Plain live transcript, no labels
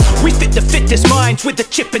minds with a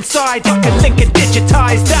chip inside that can link and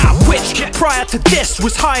digitize that which prior to this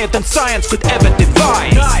was higher than science could ever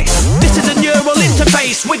devise. This is a neural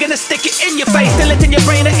interface, we're gonna stick it in your face till it in your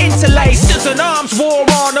brain are interlaced. There's an arms war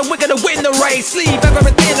on and we're gonna win the race. Leave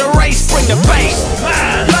everything erased, bring the bass.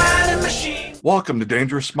 Man and machine. Welcome to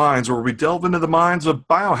Dangerous Minds, where we delve into the minds of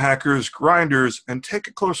biohackers, grinders, and take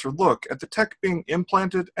a closer look at the tech being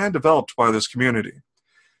implanted and developed by this community.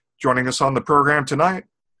 Joining us on the program tonight,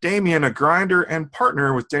 Damien, a grinder and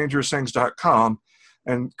partner with dangerous.minds.episode.46.lexi.linnell,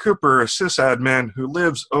 and Cooper, a sysadmin who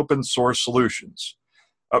lives open source solutions.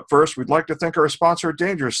 Up first, we'd like to thank our sponsor,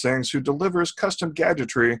 Dangerous Things, who delivers custom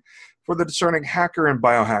gadgetry for the discerning hacker and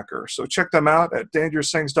biohacker. So check them out at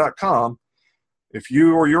dangerousthings.com. If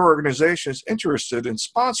you or your organization is interested in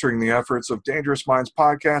sponsoring the efforts of Dangerous Minds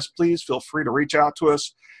podcast, please feel free to reach out to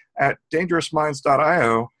us at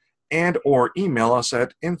dangerousminds.io and or email us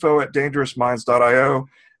at info@dangerousminds.io,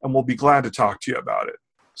 and we'll be glad to talk to you about it.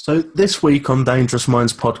 So this week on Dangerous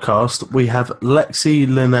Minds podcast, we have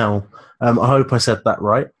Lexi.Linnell. I hope I said that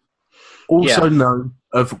right. Also known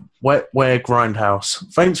of Wetware Grindhouse.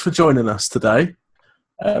 Thanks for joining us today.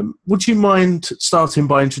 Would you mind starting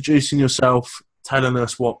by introducing yourself, telling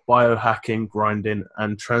us what biohacking, grinding,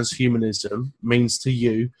 and transhumanism means to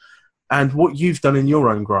you, and what you've done in your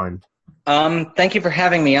own grind? Thank you for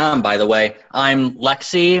having me on, by the way. I'm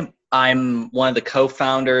Lexi. I'm one of the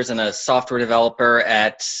co-founders and a software developer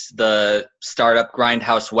at the startup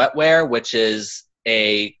Grindhouse Wetware, which is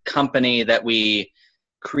a company that we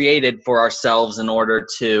created for ourselves in order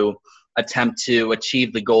to attempt to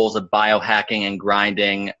achieve the goals of biohacking and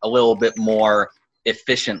grinding a little bit more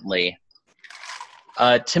efficiently.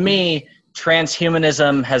 To me,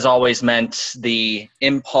 transhumanism has always meant the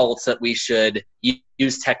impulse that we should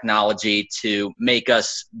use technology to make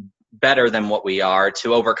us better than what we are,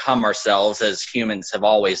 to overcome ourselves as humans have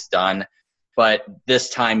always done, but this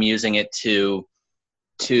time using it to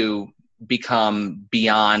become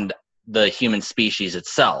beyond the human species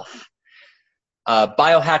itself.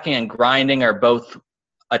 Biohacking and grinding are both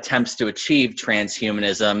attempts to achieve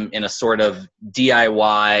transhumanism in a sort of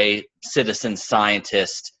DIY citizen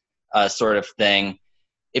scientist sort of thing.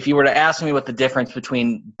 If you were to ask me what the difference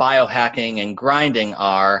between biohacking and grinding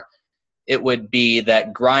are, it would be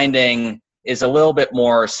that grinding is a little bit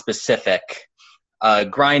more specific.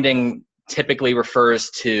 Grinding typically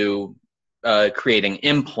refers to creating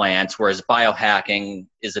implants, whereas biohacking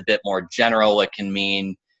is a bit more general. It can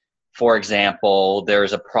mean, for example,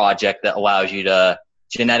 there's a project that allows you to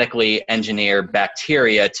genetically engineer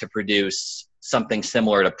bacteria to produce something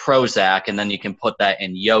similar to Prozac, and then you can put that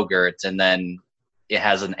in yogurt, and then it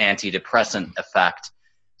has an antidepressant effect.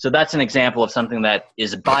 So that's an example of something that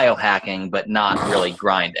is biohacking, but not really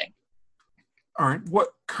grinding. All right.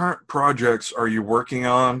 What current projects are you working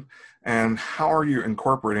on, and how are you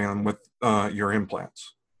incorporating them with your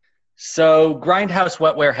implants? So Grindhouse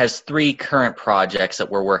Wetware has 3 current projects that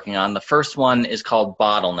we're working on. The first one is called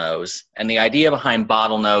Bottlenose. And the idea behind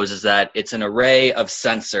Bottlenose is that it's an array of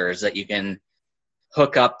sensors that you can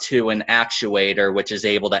hook up to an actuator, which is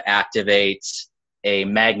able to activate a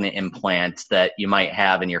magnet implant that you might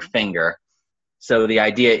have in your finger. So the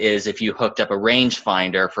idea is if you hooked up a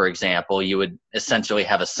rangefinder, for example, you would essentially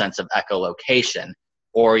have a sense of echolocation.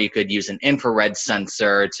 Or you could use an infrared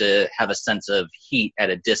sensor to have a sense of heat at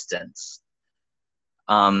a distance.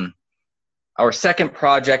 Our second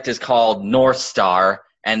project is called North Star,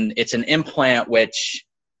 and it's an implant which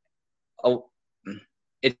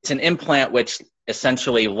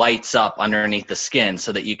essentially lights up underneath the skin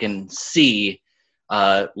so that you can see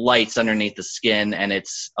lights underneath the skin, and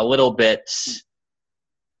it's a little bit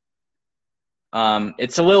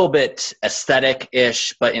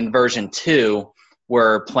aesthetic-ish, but in version 2,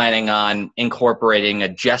 we're planning on incorporating a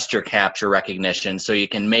gesture capture recognition, so you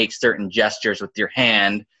can make certain gestures with your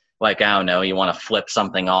hand, like, I don't know, you want to flip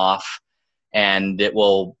something off, and it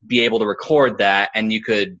will be able to record that, and you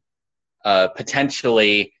could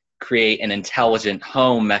potentially create an intelligent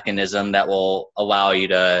home mechanism that will allow it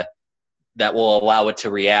to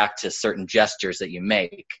react to certain gestures that you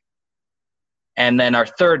make. And then our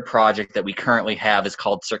third project that we currently have is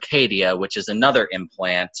called Circadia, which is another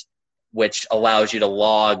implant which allows you to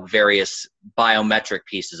log various biometric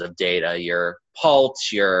pieces of data, your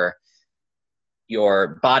pulse, your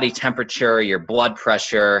body temperature, your blood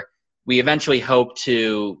pressure. We eventually hope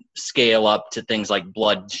to scale up to things like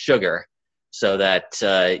blood sugar so that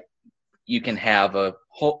you can have a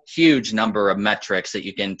huge number of metrics that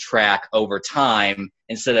you can track over time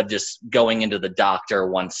instead of just going into the doctor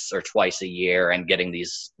once or twice a year and getting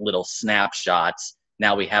these little snapshots.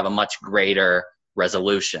 Now we have a much greater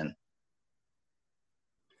resolution.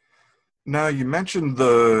 Now, you mentioned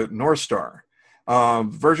the North Star.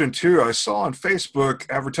 Version 2, I saw on Facebook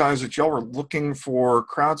advertised that y'all were looking for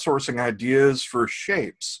crowdsourcing ideas for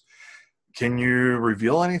shapes. Can you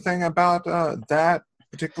reveal anything about that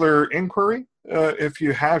particular inquiry, if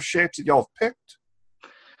you have shapes that y'all have picked?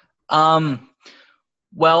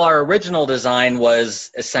 Well, our original design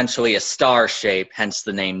was essentially a star shape, hence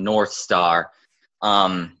the name North Star.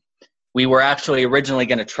 We were actually originally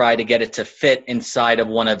going to try to get it to fit inside of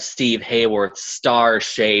one of Steve Hayworth's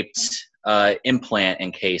star-shaped implant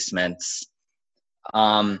encasements.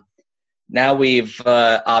 Now we've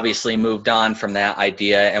obviously moved on from that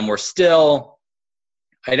idea, and we're still,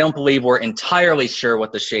 I don't believe we're entirely sure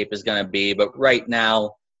what the shape is going to be, but right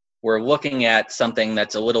now we're looking at something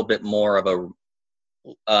that's a little bit more of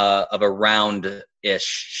a round-ish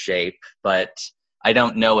shape, but I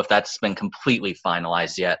don't know if that's been completely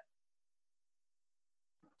finalized yet.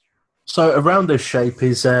 So a roundish shape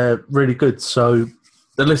is really good. So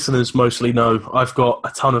the listeners mostly know I've got a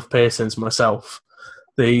ton of piercings myself.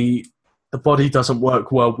 The body doesn't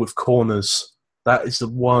work well with corners. That is the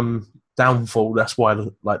one downfall. That's why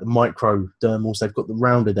the microdermals, they've got the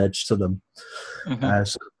rounded edge to them. Mm-hmm.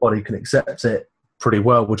 So the body can accept it pretty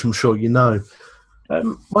well, which I'm sure you know.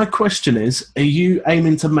 My question is, are you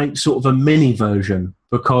aiming to make sort of a mini version?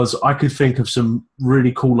 Because I could think of some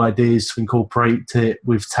really cool ideas to incorporate it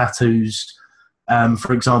with tattoos.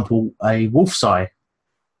 For example, a wolf's eye.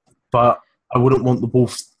 But I wouldn't want the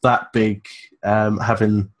wolf that big,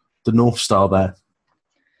 having the North Star there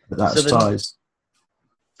at that size.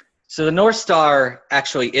 So the North Star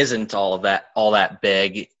actually isn't all that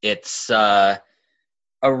big. It's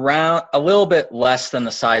around a little bit less than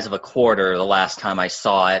the size of a quarter the last time I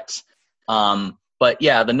saw it. But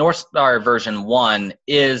yeah, the North Star version 1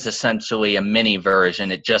 is essentially a mini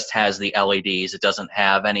version. It just has the LEDs. It doesn't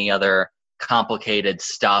have any other complicated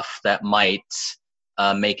stuff that might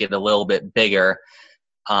make it a little bit bigger.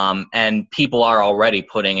 And people are already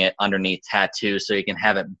putting it underneath tattoos so you can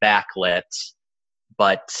have it backlit.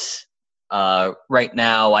 But right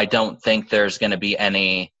now, I don't think there's going to be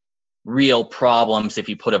any real problems if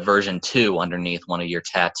you put a version 2 underneath one of your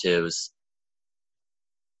tattoos.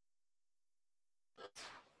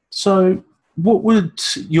 So what would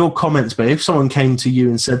your comments be if someone came to you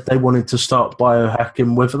and said they wanted to start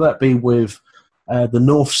biohacking, whether that be with the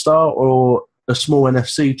North Star or a small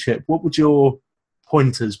NFC chip? What would your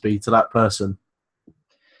pointers be to that person?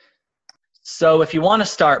 So if you want to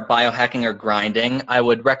start biohacking or grinding, I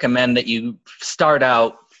would recommend that you start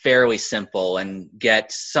out fairly simple and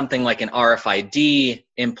get something like an RFID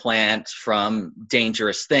implant from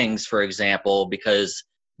Dangerous Things, for example, because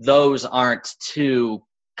those aren't too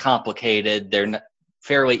complicated. They're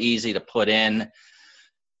fairly easy to put in.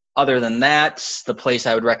 Other than that, the place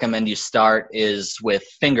I would recommend you start is with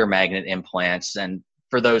finger magnet implants. And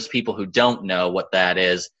for those people who don't know what that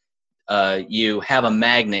is, you have a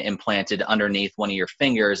magnet implanted underneath one of your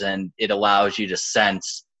fingers, and it allows you to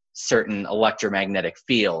sense certain electromagnetic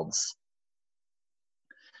fields.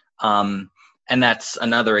 And that's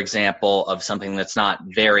another example of something that's not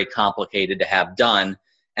very complicated to have done.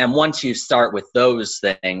 And once you start with those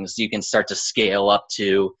things, you can start to scale up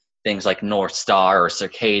to things like North Star or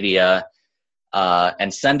Circadia,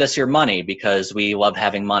 and send us your money because we love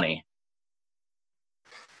having money.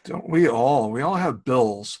 Don't we all? We all have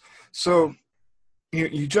bills. So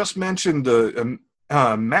you just mentioned a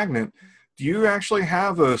magnet. Do you actually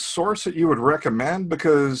have a source that you would recommend?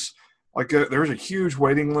 Because there's a huge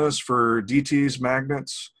waiting list for DTs,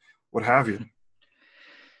 magnets, what have you.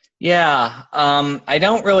 Yeah, I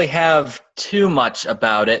don't really have too much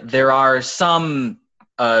about it. There are some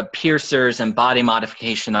piercers and body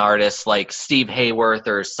modification artists like Steve Hayworth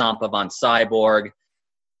or Sampa von Cyborg,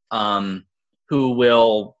 who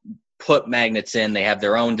will put magnets in. They have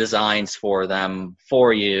their own designs for them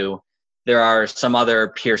for you. There are some other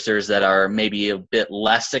piercers that are maybe a bit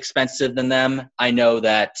less expensive than them. I know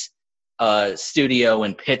that a studio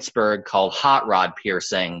in Pittsburgh called Hot Rod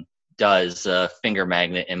Piercing does finger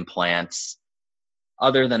magnet implants.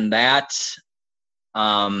 Other than that,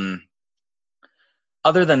 on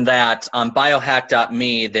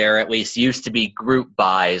biohack.me, there at least used to be group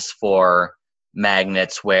buys for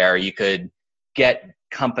magnets where you could get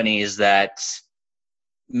companies that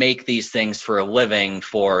make these things for a living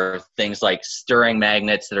for things like stirring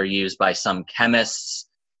magnets that are used by some chemists.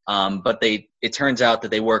 But it turns out that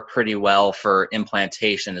they work pretty well for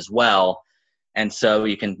implantation as well. And so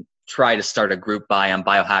you can try to start a group buy on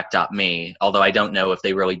biohack.me, although I don't know if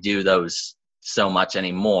they really do those so much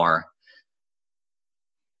anymore.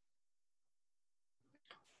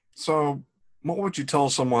 So what would you tell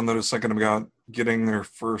someone that is thinking about getting their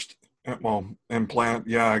first Well, implant,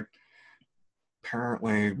 yeah.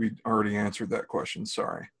 Apparently, we already answered that question.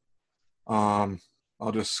 Sorry. I'll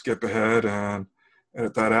just skip ahead and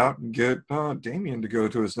edit that out and get Damien to go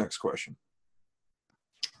to his next question.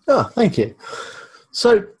 Oh, thank you.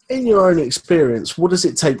 So, in your own experience, what does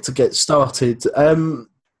it take to get started?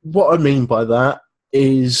 What I mean by that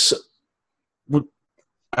is sort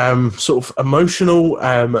of emotional,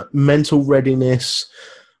 mental readiness,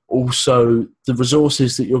 also the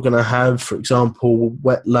resources that you're going to have, for example,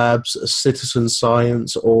 wet labs, a citizen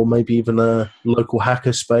science, or maybe even a local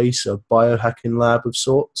hacker space, a biohacking lab of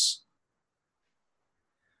sorts?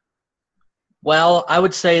 Well, I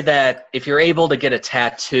would say that if you're able to get a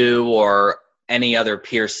tattoo or any other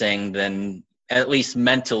piercing, then at least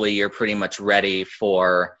mentally you're pretty much ready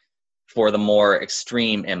for the more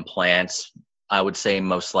extreme implants, I would say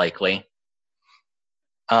most likely.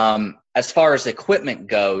 As far as equipment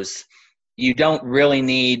goes, you don't really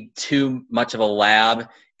need too much of a lab.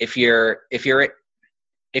 If you're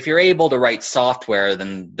able to write software,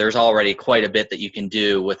 then there's already quite a bit that you can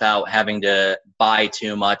do without having to buy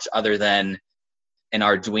too much other than an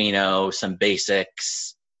Arduino, some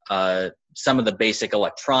basics, some of the basic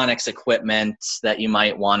electronics equipment that you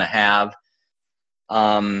might want to have.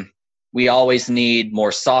 We always need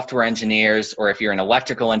more software engineers, or if you're an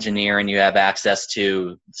electrical engineer and you have access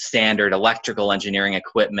to standard electrical engineering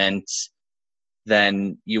equipment,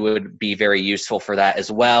 then you would be very useful for that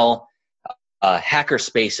as well. Hacker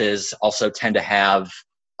spaces also tend to have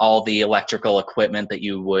all the electrical equipment that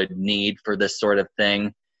you would need for this sort of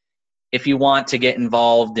thing. If you want to get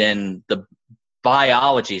involved in the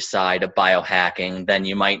biology side of biohacking, then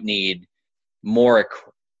you might need more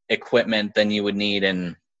equipment than you would need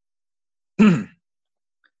in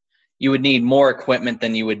you would need more equipment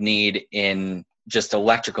than you would need in just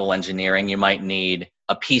electrical engineering. You might need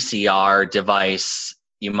a PCR device.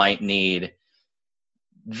 You might need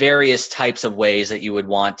various types of ways that you would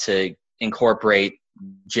want to incorporate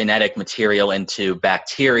genetic material into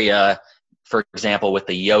bacteria, for example, with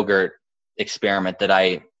the yogurt experiment that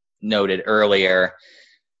I noted earlier.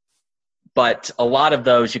 But a lot of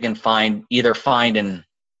those you can either find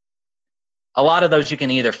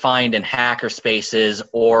in hacker spaces,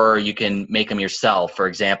 or you can make them yourself. For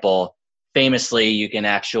example, famously, you can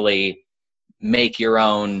actually make your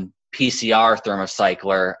own PCR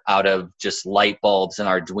thermocycler out of just light bulbs and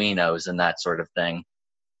Arduinos and that sort of thing.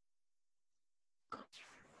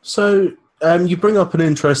 So you bring up an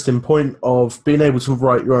interesting point of being able to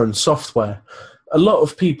write your own software. A lot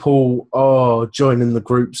of people are joining the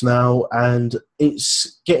groups now, and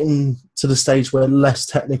it's getting to the stage where less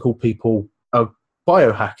technical people are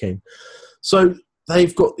biohacking. So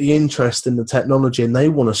they've got the interest in the technology and they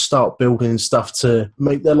want to start building stuff to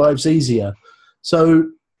make their lives easier. So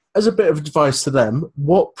as a bit of advice to them,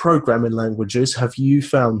 what programming languages have you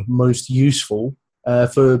found most useful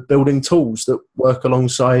for building tools that work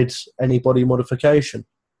alongside any body modification?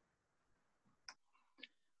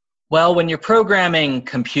 Well, when you're programming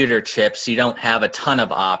computer chips, you don't have a ton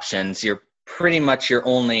of options. You're pretty much your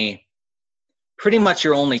only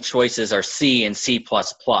choices are C and C++,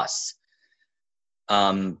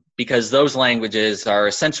 because those languages are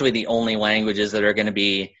essentially the only languages that are going to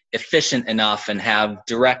be efficient enough and have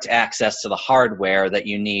direct access to the hardware that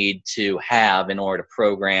you need to have in order to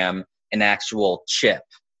program an actual chip.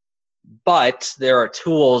 But there are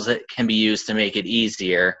tools that can be used to make it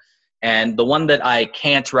easier. And the one that I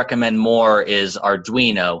can't recommend more is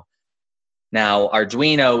Arduino. Now,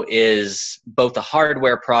 Arduino is both a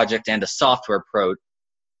hardware project and a software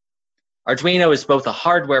Arduino is both a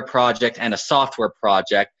hardware project and a software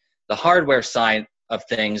project. The hardware side of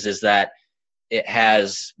things is that it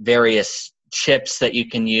has various chips that you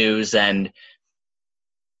can use, and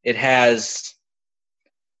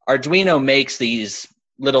Arduino makes these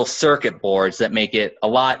little circuit boards that make it a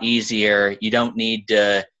lot easier. You don't need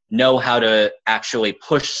to know how to actually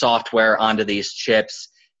push software onto these chips.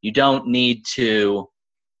 You don't need to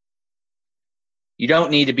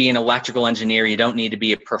be an electrical engineer. You don't need to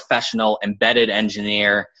be a professional embedded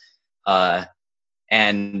engineer.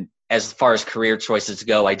 And as far as career choices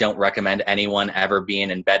go, I don't recommend anyone ever be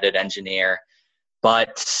an embedded engineer.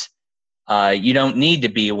 But you don't need to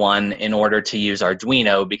be one in order to use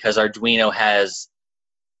Arduino, because Arduino has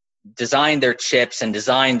designed their chips and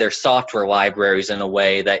designed their software libraries in a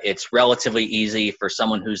way that it's relatively easy for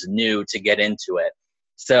someone who's new to get into it.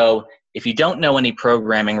 So if you don't know any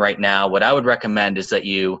programming right now, what I would recommend is that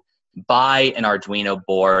you buy an Arduino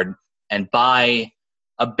board and buy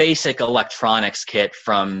a basic electronics kit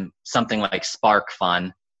from something like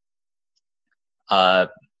SparkFun.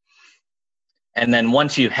 And then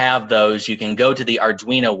once you have those, you can go to the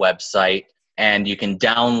Arduino website and you can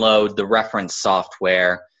download the reference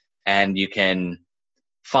software, and you can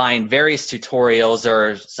find various tutorials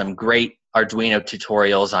or some great Arduino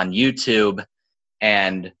tutorials on YouTube,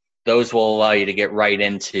 and those will allow you to get right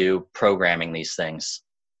into programming these things.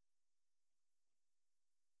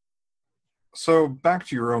 So back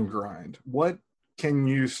to your own grind, what can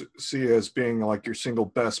you see as being like your single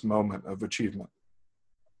best moment of achievement?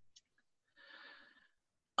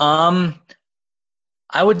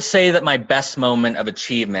 I would say that my best moment of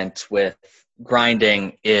achievement with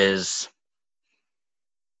grinding is,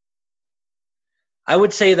 I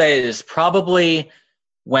would say that it is probably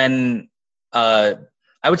the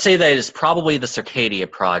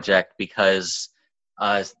Circadia project, because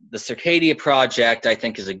the Circadia project, I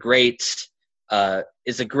think, is a great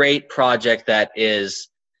project that is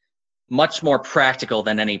much more practical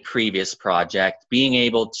than any previous project. Being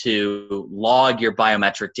able to log your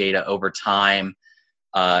biometric data over time,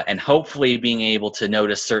 and hopefully being able to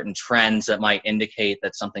notice certain trends that might indicate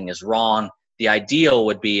that something is wrong. The ideal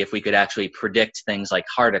would be if we could actually predict things like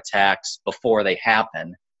heart attacks before they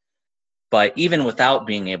happen. But even without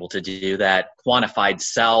being able to do that, quantified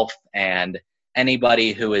self and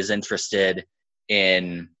anybody who is interested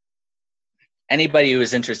in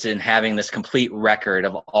having this complete record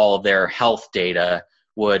of all of their health data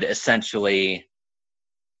would essentially,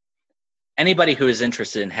 anybody who is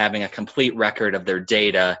interested in having a complete record of their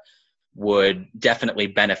data would definitely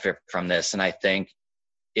benefit from this. And I think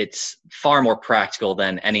it's far more practical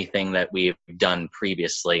than anything that we've done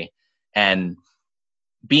previously. And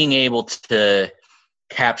being able to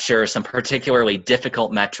capture some particularly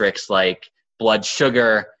difficult metrics like blood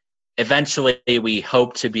sugar, eventually we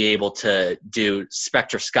hope to be able to do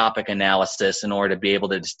spectroscopic analysis in order to be able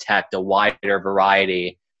to detect a wider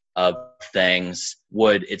variety of things,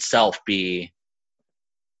 would itself be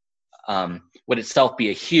a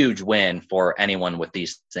huge win for anyone with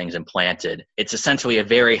these things implanted. It's essentially a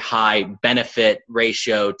very high benefit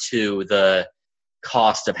ratio to the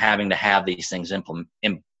cost of having to have these things implanted.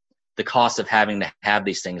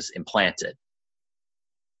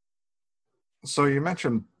 So you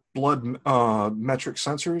mentioned blood metric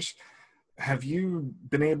sensors. Have you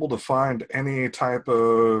been able to find any type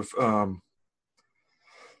of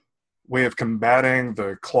way of combating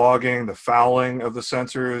the clogging, the fouling of the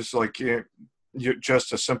sensors? Like,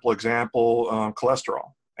 just a simple example,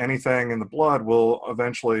 cholesterol. Anything in the blood will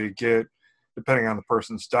eventually get, depending on the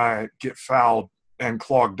person's diet, get fouled and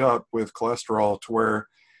clogged up with cholesterol to where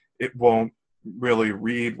it won't really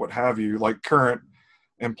read what have you. Like current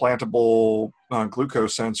implantable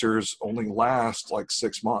glucose sensors only last like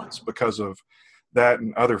 6 months because of that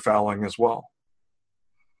and other fouling as well.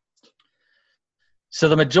 So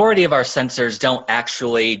the majority of our sensors don't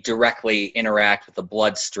actually directly interact with the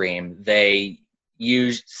bloodstream. They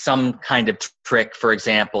use some kind of trick, for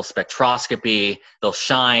example, spectroscopy. They'll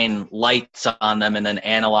shine lights on them and then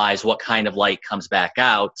analyze what kind of light comes back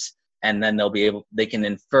out. And then they can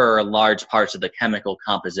infer large parts of the chemical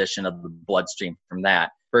composition of the bloodstream from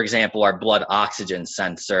that. For example, our blood oxygen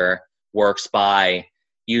sensor works by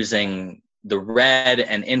using the red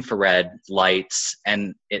and infrared lights,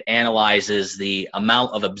 and it analyzes the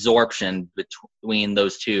amount of absorption between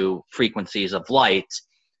those two frequencies of light.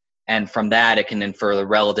 And from that, it can infer the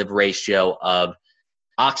relative ratio of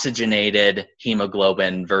oxygenated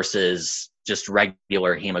hemoglobin versus just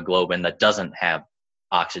regular hemoglobin that doesn't have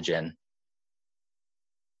oxygen.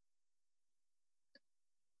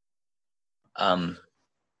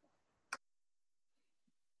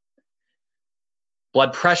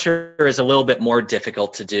 Blood pressure is a little bit more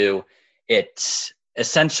difficult to do. It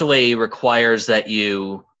essentially requires that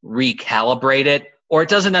you recalibrate it, or it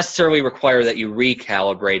doesn't necessarily require that you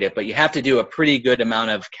recalibrate it, but you have to do a pretty good amount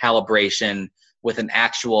of calibration with an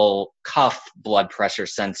actual cuff blood pressure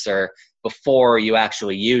sensor before you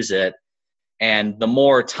actually use it. And the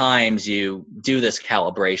more times you do this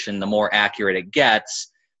calibration, the more accurate it gets.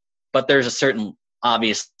 But there's a certain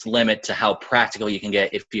obvious limit to how practical you can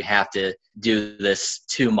get if you have to do this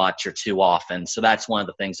too much or too often. So that's one of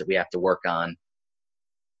the things that we have to work on.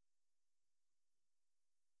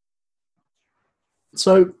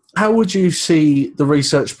 So how would you see the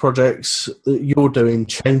research projects that you're doing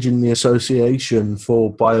changing the association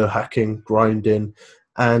for biohacking, grinding,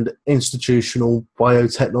 and institutional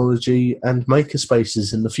biotechnology and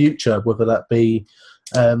makerspaces in the future, whether that be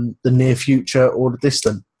the near future or the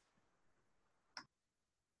distant?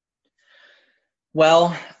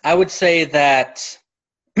 Well, I would say that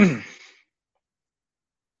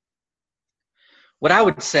what I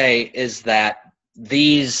would say is that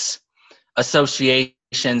these associations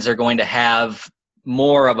applications are going to have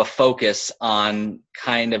more of a focus on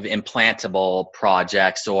kind of implantable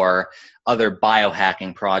projects or other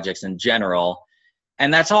biohacking projects in general.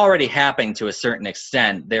 And that's already happening to a certain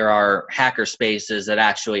extent. There are hacker spaces that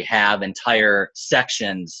actually have entire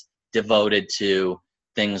sections devoted to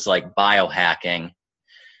things like biohacking.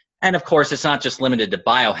 And of course, it's not just limited to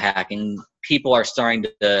biohacking. People are starting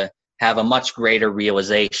to have a much greater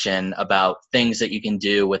realization about things that you can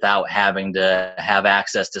do without having to have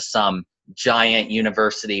access to some giant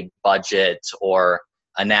university budget or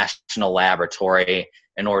a national laboratory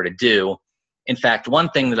in order to do. In fact, one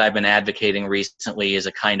thing that I've been advocating recently is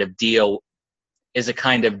a kind of DIY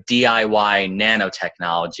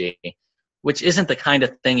nanotechnology, which isn't the kind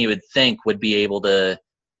of thing you would think would be able to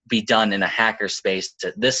be done in a hacker space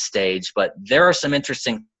at this stage, but there are some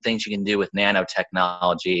interesting things you can do with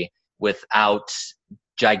nanotechnology without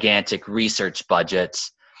gigantic research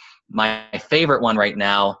budgets. My favorite one right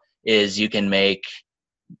now is you can make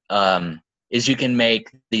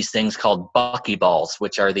these things called buckyballs,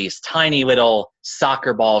 which are these tiny little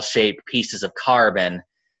soccer ball shaped pieces of carbon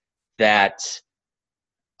that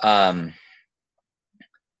are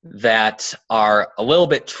a little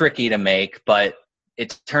bit tricky to make, but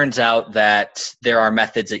it turns out that there are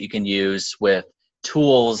methods that you can use with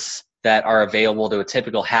tools that are available to a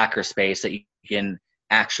typical hacker space that you can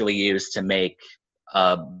actually use to make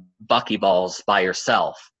buckyballs by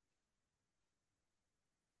yourself.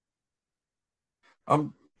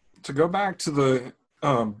 To go back to the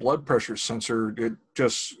blood pressure sensor, it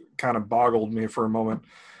just kind of boggled me for a moment.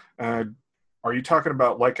 Are you talking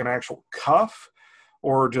about like an actual cuff,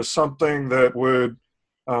 or just something that would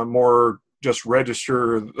more just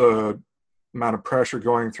register the amount of pressure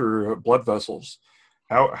going through blood vessels?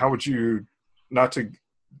 How would you, not to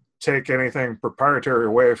take anything proprietary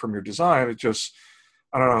away from your design, it just,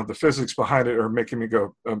 I don't know, the physics behind it are making me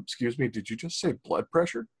go, excuse me, did you just say blood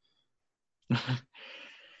pressure?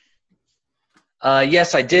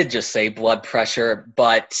 Yes, I did just say blood pressure,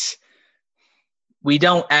 but we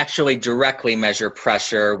don't actually directly measure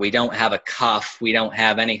pressure. We don't have a cuff. We don't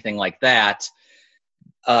have anything like that.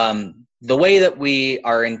 The way that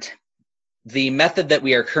the method that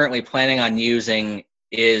we are currently planning on using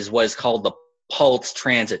is what is called the pulse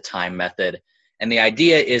transit time method. And the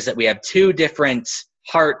idea is that we have two different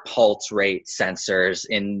heart pulse rate sensors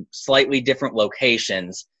in slightly different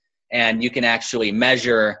locations, and you can actually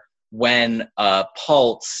measure when a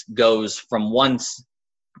pulse goes from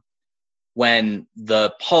when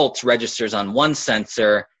the pulse registers on one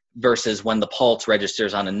sensor versus when the pulse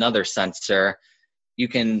registers on another sensor. You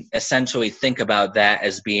can essentially think about that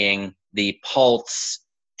as being the pulse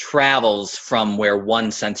travels from where one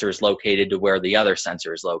sensor is located to where the other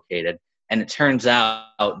sensor is located. And it turns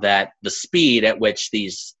out that the speed at which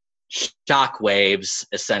these shock waves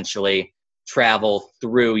essentially travel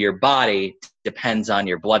through your body depends on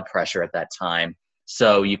your blood pressure at that time.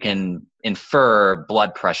 So you can infer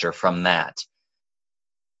blood pressure from that.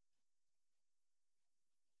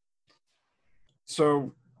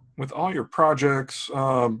 So with all your projects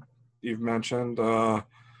you've mentioned,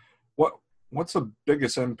 what's the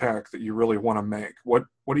biggest impact that you really want to make? What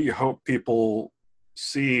do you hope people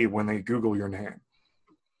see when they Google your name?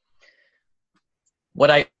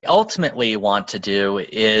 What I ultimately want to do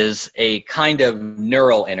is a kind of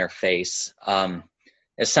neural interface,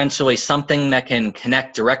 essentially something that can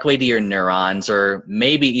connect directly to your neurons, or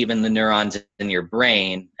maybe even the neurons in your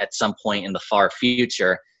brain at some point in the far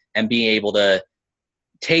future, and be able to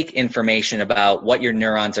take information about what your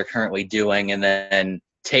neurons are currently doing and then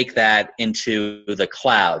take that into the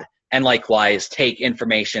cloud. And likewise, take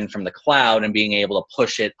information from the cloud and being able to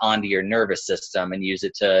push it onto your nervous system and use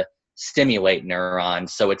it to stimulate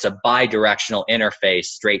neurons. So it's a bi-directional interface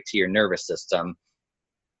straight to your nervous system.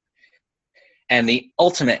 And the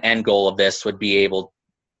ultimate end goal of this would be to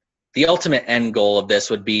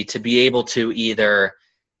be able to either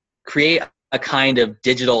create a kind of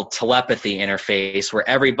digital telepathy interface where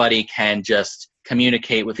everybody can just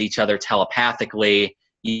communicate with each other telepathically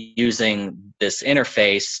using this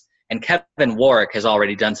interface. And Kevin Warwick has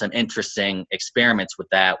already done some interesting experiments with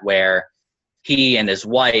that, where he and his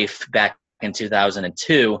wife back in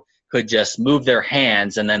 2002 could just move their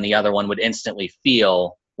hands and then the other one would instantly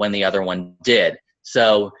feel when the other one did.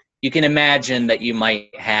 So you can imagine that you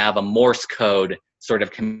might have a Morse code sort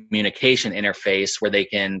of communication interface where they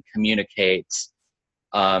can communicate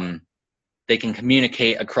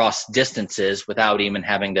across distances without even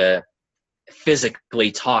having to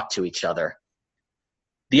physically talk to each other.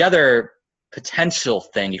 The other potential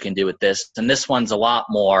thing you can do with this, and this one's a lot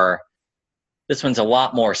more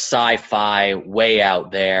sci-fi, way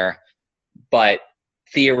out there, but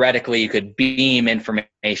theoretically you could beam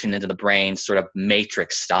information into the brain sort of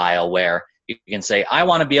matrix style, where you can say, I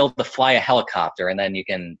want to be able to fly a helicopter, and then you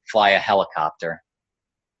can fly a helicopter.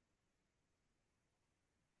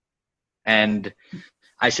 And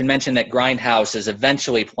I should mention that Grindhouse is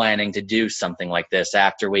eventually planning to do something like this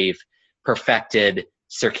after we've perfected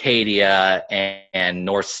Circadia and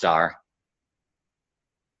North Star.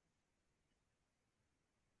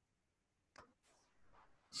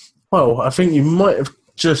 Well, I think you might have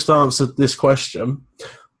just answered this question,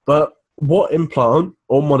 but what implant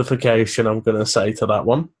or modification, I'm going to say to that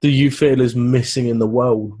one, do you feel is missing in the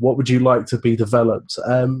world? What would you like to be developed?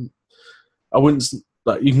 I wouldn't.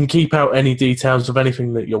 Like, you can keep out any details of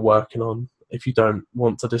anything that you're working on if you don't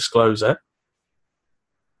want to disclose it.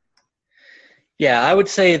 Yeah, I would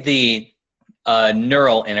say the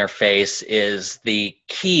neural interface is the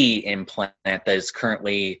key implant that is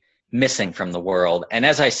currently missing from the world. And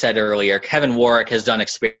as I said earlier, Kevin Warwick has done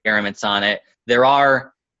experiments on it. There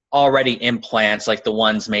are already implants like the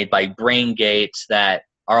ones made by BrainGate that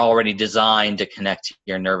are already designed to connect to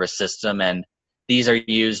your nervous system, and these are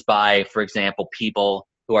used by, for example, people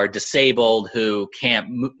who are disabled, who can't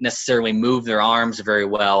necessarily move their arms very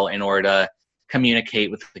well in order to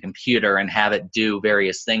communicate with the computer and have it do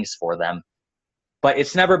various things for them. But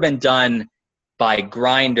it's never been done by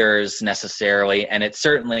grinders necessarily, and it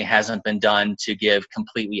certainly hasn't been done to give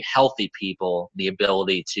completely healthy people the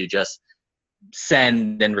ability to just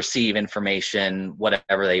send and receive information,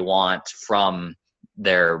 whatever they want, from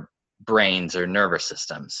their brains or nervous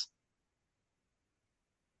systems.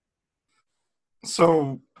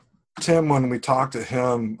 So Tim, when we talked to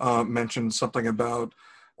him, mentioned something about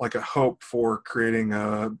like a hope for creating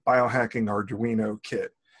a biohacking Arduino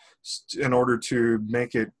kit in order to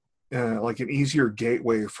make it like an easier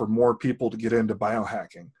gateway for more people to get into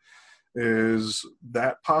biohacking. Is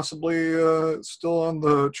that possibly still on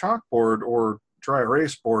the chalkboard or dry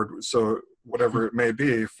erase board, so whatever it may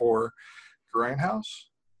be, for Grindhouse?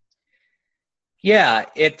 Yeah,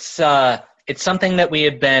 it's something that we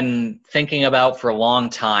had been thinking about for a long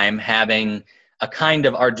time, having a kind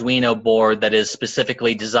of Arduino board that is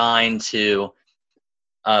specifically designed to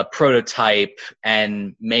prototype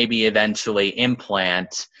and maybe eventually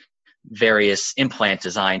implant various implant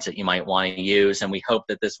designs that you might want to use. And we hope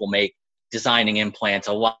that this will make designing implants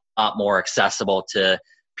a lot more accessible to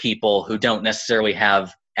people who don't necessarily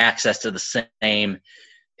have access to the same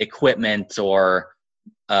equipment or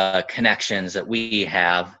connections that we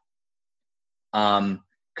have.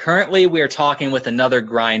 Currently, we are talking with another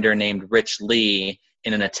grinder named Rich Lee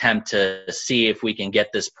in an attempt to see if we can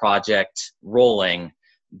get this project rolling,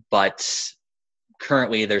 but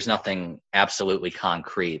currently there's nothing absolutely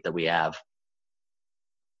concrete that we have.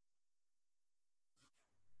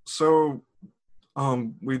 So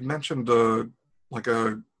we mentioned like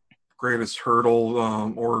a greatest hurdle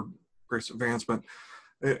or greatest advancement.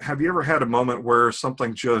 Have you ever had a moment where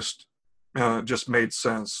something just made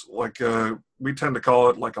sense? Like we tend to call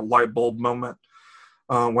it like a light bulb moment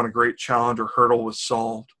when a great challenge or hurdle was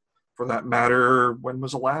solved. For that matter, when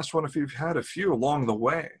was the last one, if you've had a few along the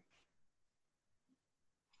way?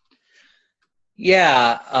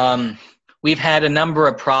 Yeah, we've had a number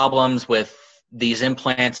of problems with these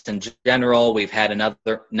implants in general. We've had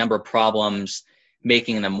another number of problems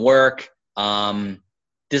making them work.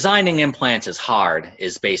 Designing implants is hard,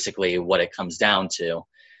 is basically what it comes down to.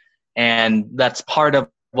 And that's part of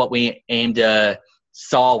what we aim to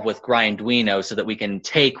solve with Grindwino, so that we can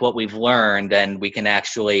take what we've learned and we can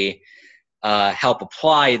actually help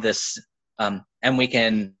apply this, and we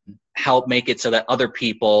can help make it so that other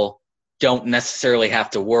people don't necessarily have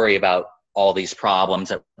to worry about all these problems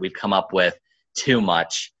that we've come up with too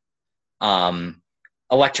much.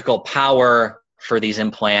 Electrical power for these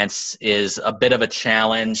implants is a bit of a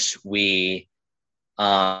challenge. We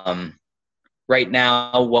right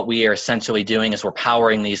now, what we are essentially doing is we're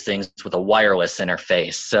powering these things with a wireless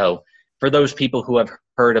interface. So for those people who have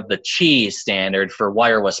heard of the Qi standard for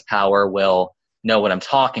wireless power will know what I'm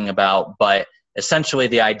talking about. But essentially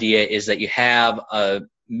the idea is that you have a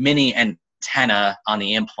mini antenna on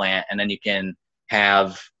the implant, and then you can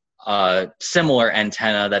have a similar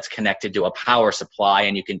antenna that's connected to a power supply,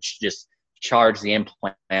 and you can just charge the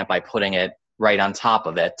implant by putting it right on top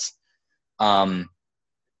of it.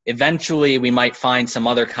 Eventually, we might find some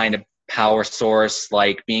other kind of power source,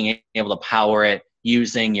 like being able to power it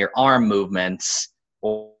using your arm movements,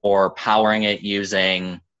 or powering it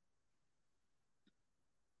using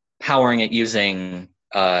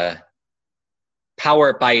power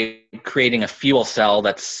it by creating a fuel cell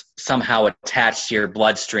that's somehow attached to your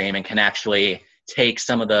bloodstream and can actually take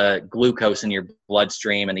some of the glucose in your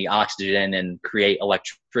bloodstream and the oxygen and create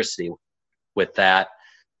electricity with that.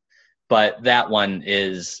 But that one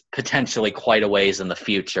is potentially quite a ways in the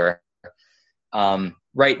future.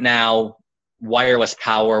 Right now, wireless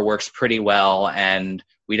power works pretty well, and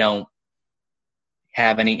we don't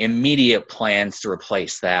have any immediate plans to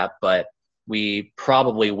replace that, but we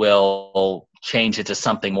probably will change it to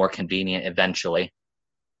something more convenient eventually.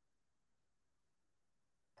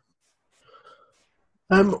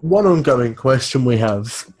 One ongoing question we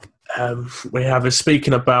have is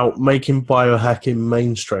speaking about making biohacking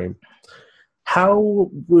mainstream. How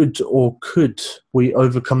would or could we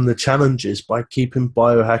overcome the challenges by keeping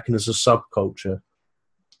biohacking as a subculture?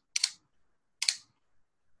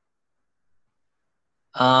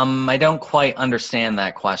 I don't quite understand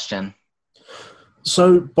that question.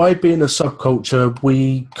 So by being a subculture,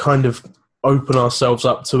 we kind of open ourselves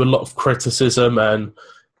up to a lot of criticism and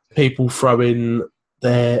people throwing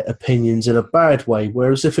their opinions in a bad way.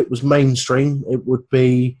 Whereas if it was mainstream, it would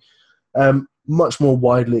be much more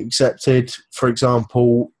widely accepted. For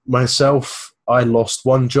example, myself, I lost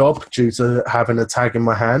one job due to having a tag in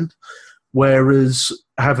my hand, whereas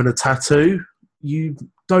having a tattoo, you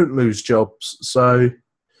don't lose jobs. So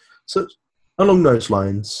along those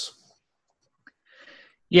lines.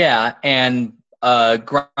 Yeah, and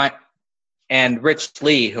Rich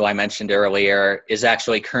Lee, who I mentioned earlier, is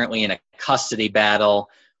actually currently in a custody battle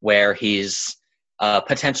where he's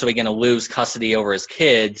potentially going to lose custody over his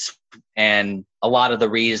kids. And a lot of the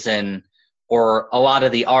reason, or a lot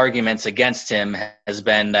of the arguments against him, has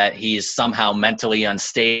been that he's somehow mentally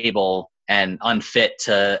unstable and unfit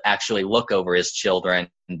to actually look over his children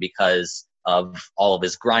because of all of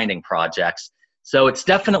his grinding projects. So it's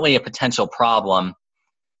definitely a potential problem.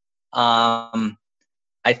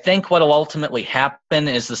 I think what will ultimately happen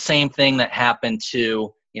is the same thing that happened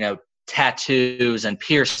to, tattoos and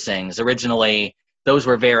piercings. Originally, those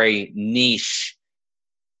were very niche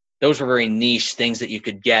things that you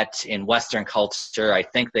could get in Western culture. I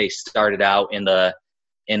think they started out in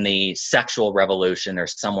the sexual revolution or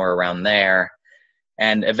somewhere around there.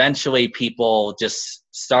 And eventually people just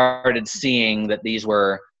started seeing that these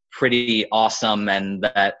were pretty awesome and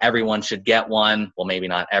that everyone should get one. Well, maybe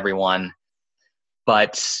not everyone,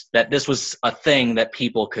 but that this was a thing that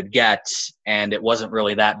people could get, and it wasn't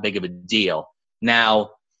really that big of a deal.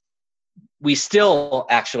 Now, we still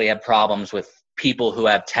actually have problems with people who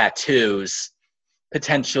have tattoos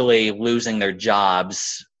potentially losing their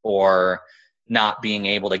jobs or not being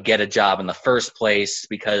able to get a job in the first place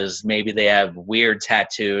because maybe they have weird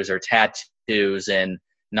tattoos or tattoos in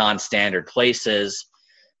non-standard places.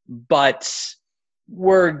 But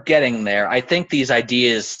we're getting there. I think these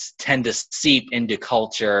ideas tend to seep into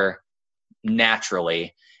culture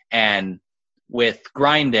naturally. And with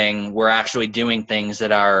grinding, we're actually doing things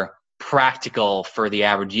that are practical for the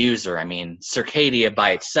average user. I mean, Circadia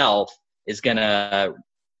by itself is going to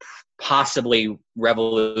possibly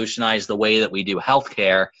revolutionize the way that we do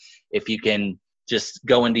healthcare if you can just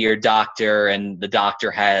go into your doctor and the doctor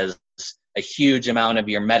has a huge amount of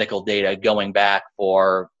your medical data going back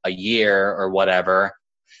for a year or whatever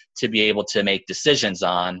to be able to make decisions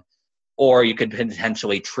on. Or you could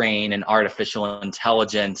potentially train an artificial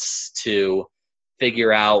intelligence to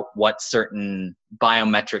figure out what certain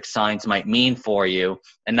biometric signs might mean for you.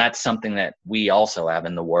 And that's something that we also have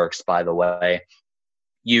in the works, by the way,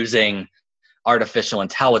 using artificial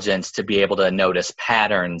intelligence to be able to notice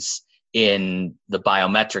patterns in the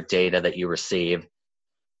biometric data that you receive.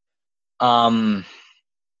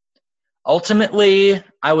 Ultimately,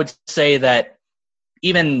 I would say that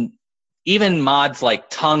even mods like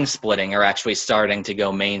tongue splitting are actually starting to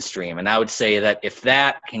go mainstream. And I would say that if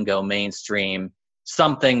that can go mainstream,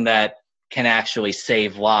 something that can actually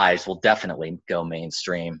save lives will definitely go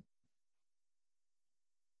mainstream.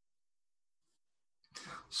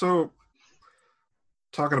 So,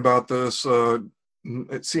 talking about this,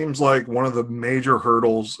 it seems like one of the major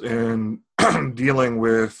hurdles in dealing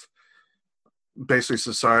with basically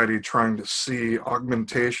society trying to see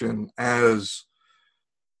augmentation as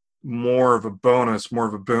more of a bonus, more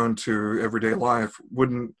of a boon to everyday life.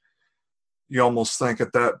 Wouldn't you almost think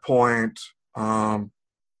at that point, I'm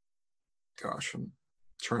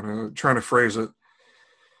trying to phrase it.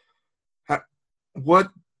 What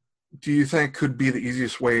do you think could be the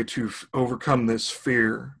easiest way to overcome this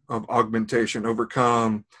fear of augmentation,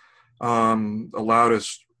 overcome the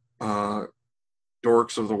loudest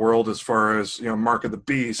dorks of the world as far as, Mark of the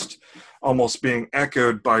Beast almost being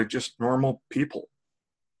echoed by just normal people?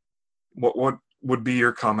 What would be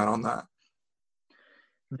your comment on that?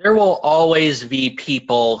 There will always be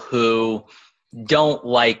people who don't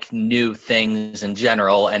like new things in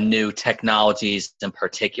general and new technologies in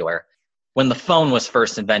particular. When the phone was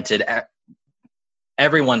first invented,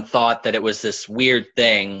 everyone thought that it was this weird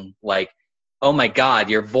thing, like, oh my God,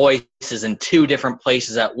 your voice is in 2 different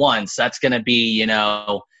places at once. That's going to be,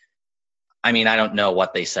 I mean, I don't know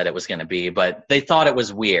what they said it was going to be, but they thought it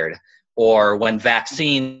was weird. Or when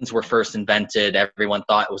vaccines were first invented, everyone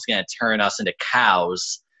thought it was going to turn us into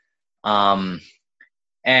cows.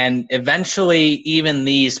 And eventually, even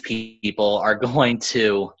these people are going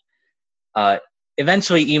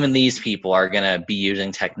to be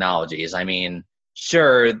using technologies. I mean,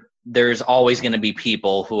 sure, there's always going to be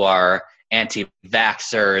people who are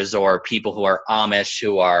anti-vaxxers or people who are Amish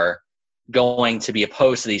who are going to be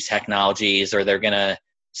opposed to these technologies, or they're going to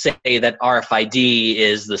say that RFID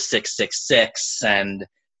is the 666 and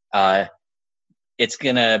it's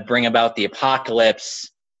going to bring about the apocalypse.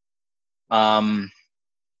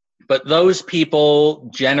 But those people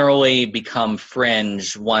generally become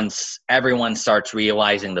fringe once everyone starts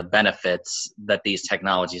realizing the benefits that these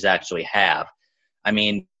technologies actually have. I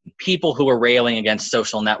mean, people who were railing against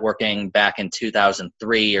social networking back in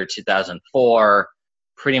 2003 or 2004,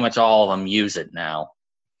 pretty much all of them use it now.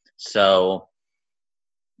 So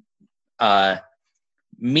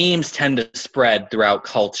memes tend to spread throughout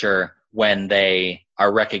culture when they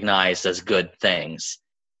are recognized as good things.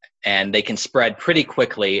 And they can spread pretty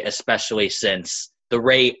quickly, especially since the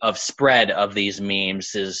rate of spread of these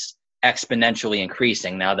memes is exponentially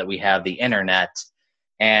increasing now that we have the internet.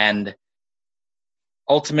 And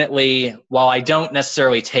ultimately, while I don't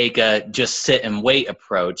necessarily take a just sit and wait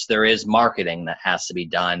approach, there is marketing that has to be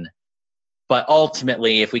done. But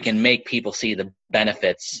ultimately, if we can make people see the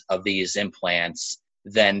benefits of these implants,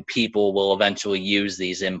 then people will eventually use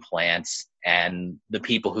these implants, and the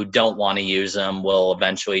people who don't want to use them will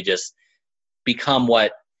eventually just become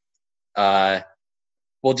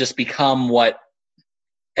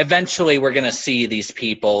eventually we're going to see these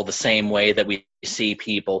people the same way that we see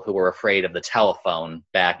people who were afraid of the telephone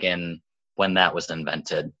back in when that was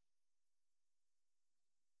invented.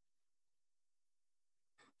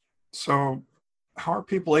 So how are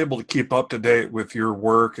people able to keep up to date with your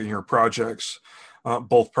work and your projects,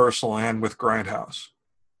 both personal and with Grindhouse?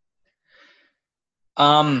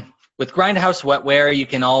 With Grindhouse Wetware, you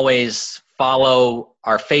can always follow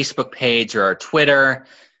our Facebook page or our Twitter.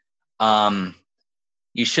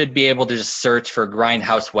 You should be able to just search for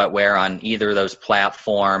Grindhouse Wetware on either of those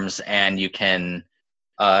platforms, and you can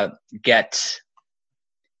you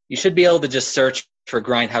should be able to just search for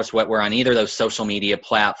Grindhouse Wetware on either of those social media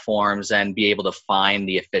platforms and be able to find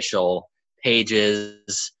the official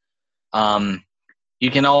pages.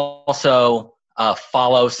 You can also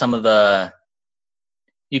follow some of the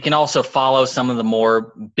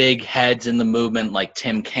more big heads in the movement like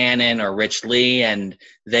Tim Cannon or Rich Lee, and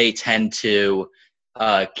they tend to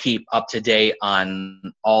keep up to date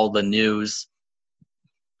on all the news.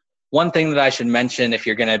 One thing that I should mention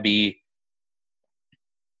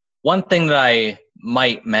one thing that I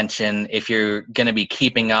might mention if you're going to be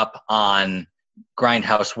keeping up on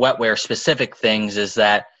Grindhouse Wetware specific things is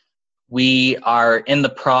that we are in the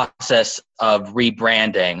process of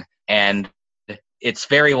rebranding, and it's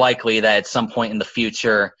very likely that at some point in the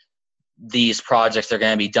future, these projects are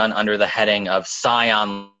going to be done under the heading of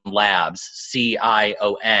Cion Labs,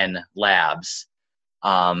 CION Labs.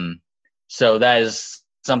 So that is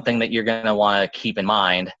something that you're going to want to keep in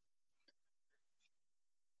mind.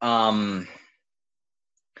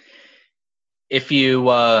 If you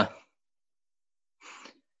want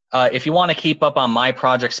to keep up on my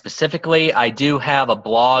project specifically, I do have a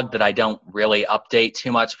blog that I don't really update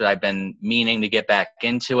too much, but I've been meaning to get back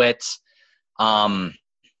into it. You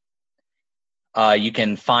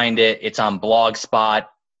can find it. It's on Blogspot.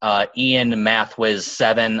 Ian Mathwiz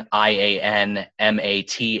 7,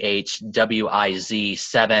 IANMATHWIZ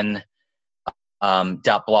 7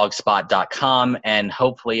 .blogspot.com, and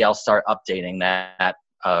hopefully I'll start updating that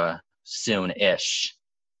soon-ish.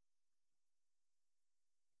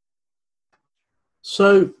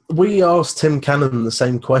 So we asked Tim Cannon the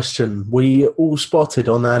same question. We all spotted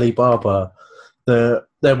on Alibaba that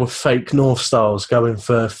there were fake North Stars going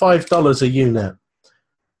for $5 a unit.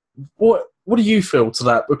 What do you feel to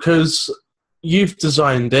that? Because you've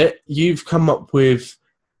designed it, you've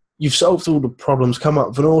solved all the problems, come up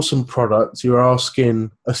with an awesome product, you're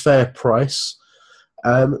asking a fair price.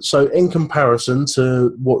 So in comparison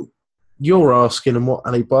to what you're asking and what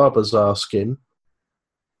Alibaba's asking,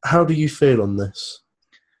 how do you feel on this?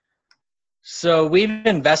 So we've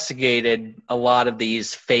investigated a lot of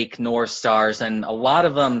these fake North Stars, and a lot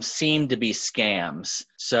of them seem to be scams.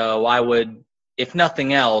 So if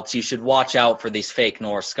nothing else, you should watch out for these fake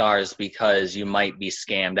North Stars because you might be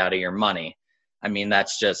scammed out of your money. I mean,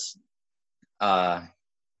 that's just,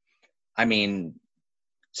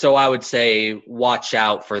 so I would say watch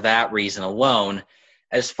out for that reason alone.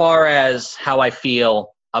 As far as how I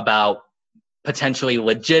feel about potentially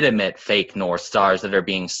legitimate fake North Stars that are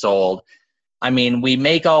being sold, I mean, we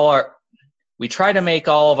try to make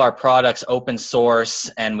all of our products open source,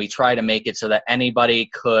 and we try to make it so that anybody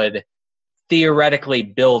could theoretically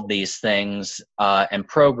build these things and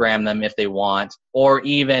program them if they want, or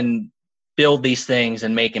even build these things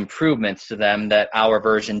and make improvements to them that our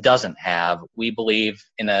version doesn't have. We believe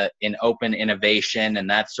in open innovation and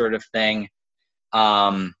that sort of thing.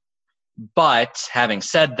 But having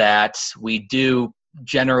said that, we do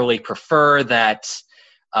generally prefer that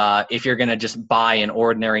if you're going to just buy an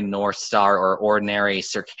ordinary North Star or ordinary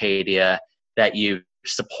Circadia, that you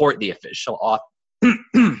support the official author.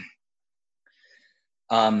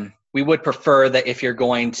 We would prefer that if you're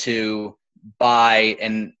going to buy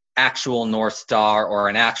an actual North Star or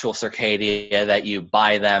an actual Circadia, that you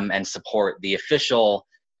buy them and support the official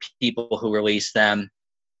people who release them.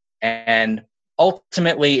 And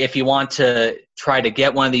ultimately, if you want to try to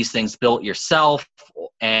get one of these things built yourself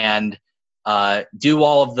and do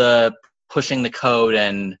all of the pushing the code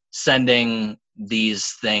and sending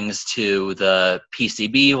these things to the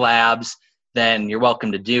PCB labs, then you're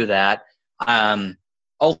welcome to do that.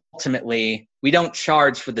 Ultimately, we don't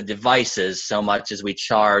charge for the devices so much as we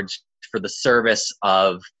charge for the service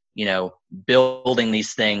of, building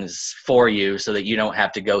these things for you so that you don't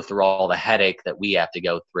have to go through all the headache that we have to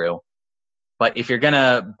go through. But if you're going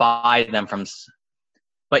to buy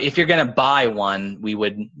one, we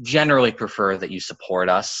would generally prefer that you support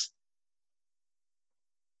us.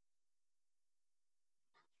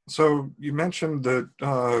 So you mentioned that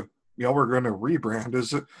y'all were going to rebrand.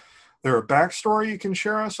 Is there a backstory you can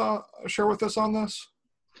share with us on this?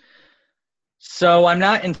 So I'm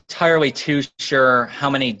not entirely too sure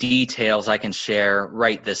how many details I can share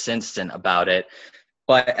right this instant about it.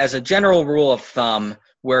 But as a general rule of thumb,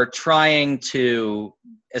 we're trying to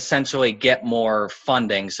essentially get more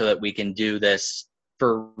funding so that we can do this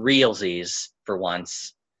for realsies for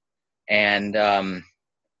once. And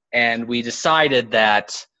we decided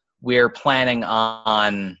that branding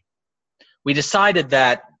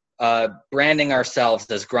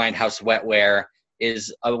ourselves as Grindhouse Wetware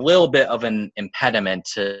is a little bit of an impediment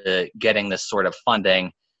to getting this sort of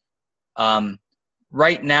funding.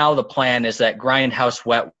 Right now, the plan is that Grindhouse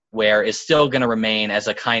Wetware is still going to remain as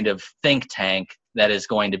a kind of think tank that is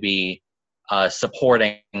going to be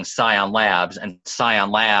supporting Scion Labs, and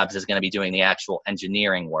Scion Labs is going to be doing the actual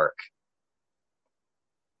engineering work.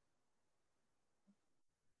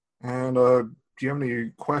 And do you have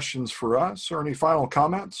any questions for us or any final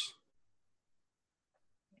comments?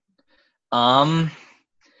 I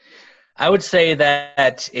would say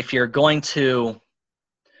that if you're going to,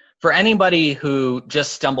 for anybody who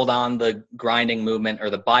just stumbled on the grinding movement or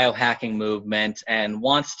the biohacking movement and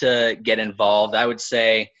wants to get involved, I would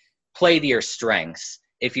say play to your strengths.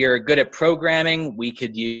 If you're good at programming, we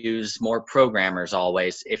could use more programmers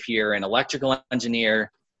always. If you're an electrical engineer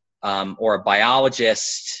or a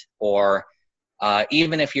biologist, or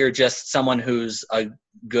even if you're just someone who's a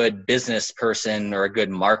good business person or a good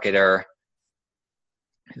marketer,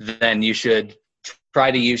 then you should try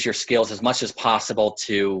to use your skills as much as possible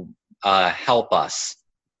to help us.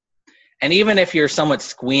 And even if you're somewhat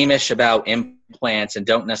squeamish about implants and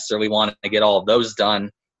don't necessarily want to get all of those done,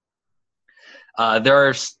 there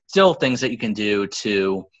are still things that you can do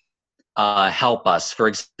to help us. For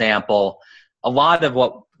example, a lot of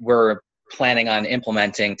what we're planning on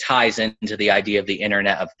implementing ties into the idea of the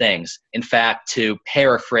Internet of Things. In fact, to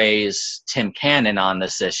paraphrase Tim Cannon on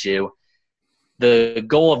this issue, the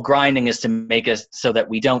goal of grinding is to make us so that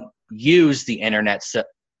we don't use the internet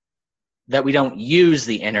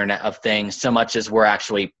of Things so much as we're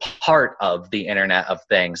actually part of the Internet of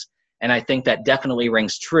Things. And I think that definitely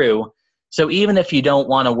rings true. So even if you don't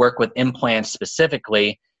want to work with implants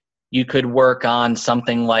specifically, you could work on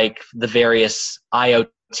something like the various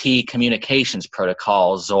IoT communications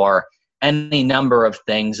protocols or any number of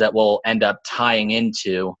things that will end up tying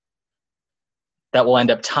into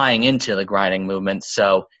the grinding movement.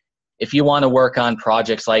 So if you want to work on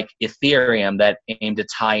projects like Ethereum that aim to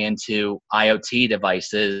tie into IoT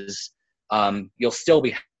devices, you'll still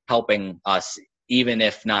be helping us, even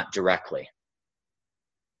if not directly.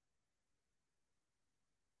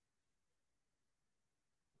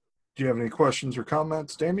 Do you have any questions or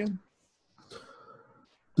comments, Damien?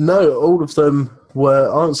 No, all of them were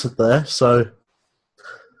answered there. So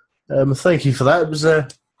thank you for that.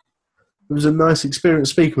 It It was a nice experience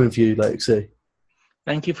speaking with you, Lexi.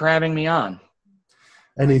 Thank you for having me on.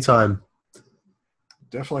 Anytime.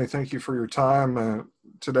 Definitely thank you for your time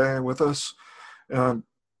today with us.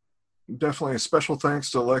 Definitely a special thanks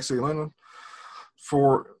to Lexi.Linnell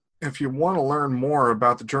for, if you want to learn more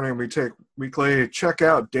about the journey we take weekly, check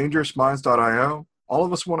out dangerous.minds.io. All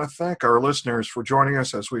of us want to thank our listeners for joining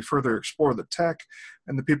us as we further explore the tech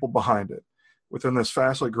and the people behind it within this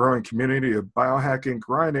fastly growing community of biohacking,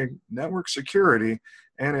 grinding, network security,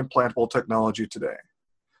 and implantable technology today.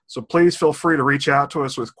 So please feel free to reach out to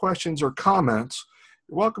us with questions or comments.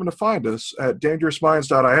 You're welcome to find us at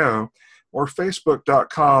dangerous.minds.io or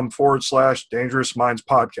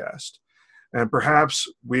facebook.com/dangerousmindspodcast. And perhaps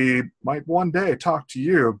we might one day talk to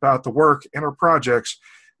you about the work and or projects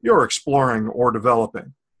you're exploring or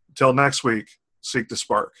developing. Until next week, seek the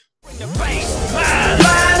spark. Man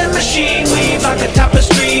and machine weave like a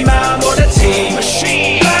tapestry, man, what a team.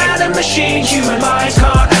 Man and machine, human minds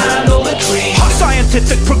can't handle the dream. Our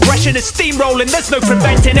scientific progression is steamrolling, there's no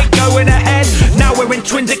preventing it going ahead. Now we're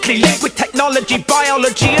intrinsically linked with technology,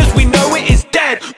 biology as we know it is dead.